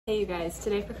Hey you guys,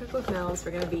 today for Cook with Mels, we're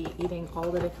gonna be eating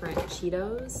all the different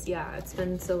Cheetos. Yeah, it's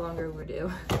been so long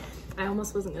overdue. I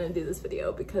almost wasn't gonna do this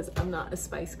video because I'm not a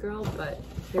spice girl, but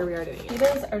here we are doing it.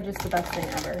 Cheetos are just the best thing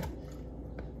ever.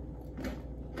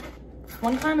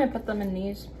 One time I put them in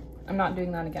these, I'm not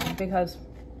doing that again because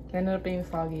they ended up being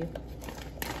soggy.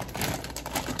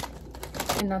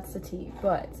 And that's the tea,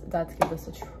 but let's give this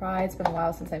a try. It's been a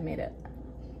while since I made it.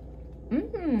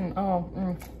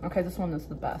 Okay, this one is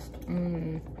the best.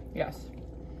 Yes.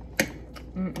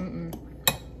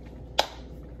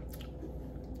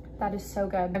 That is so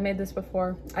good. I made this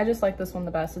before. I just like this one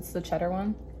the best. It's the cheddar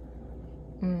one.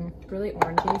 Really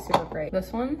orangey, super great.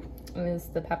 This one is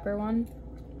the pepper one.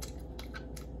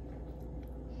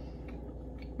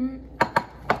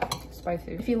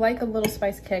 Spicy. If you like a little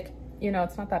spice kick, you know,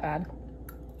 it's not that bad.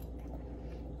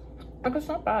 Like, it's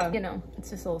not bad. You know,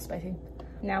 it's just a little spicy.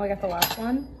 Now we got the last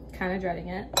one. Kind of dreading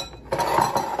it.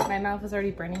 My mouth is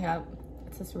already burning up.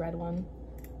 It's this red one.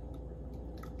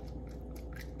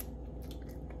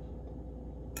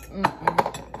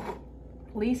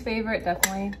 Least favorite,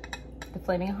 definitely the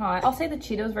Flaming Hot. I'll say the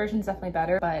Cheetos version is definitely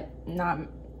better, but not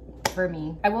for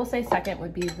me. I will say second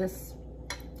would be this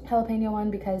jalapeno one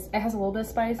because it has a little bit of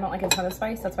spice. I don't like a ton of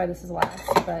spice, that's why this is last,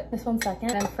 but this one's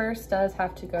second. And first does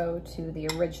have to go to the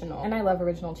original, and I love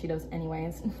original Cheetos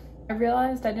anyways. I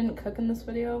realized I didn't cook in this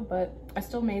video, but I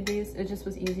still made these. It just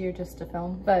was easier just to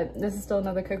film. But this is still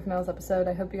another Cook with Mels episode.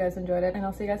 I hope you guys enjoyed it, and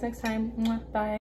I'll see you guys next time. Mwah, bye.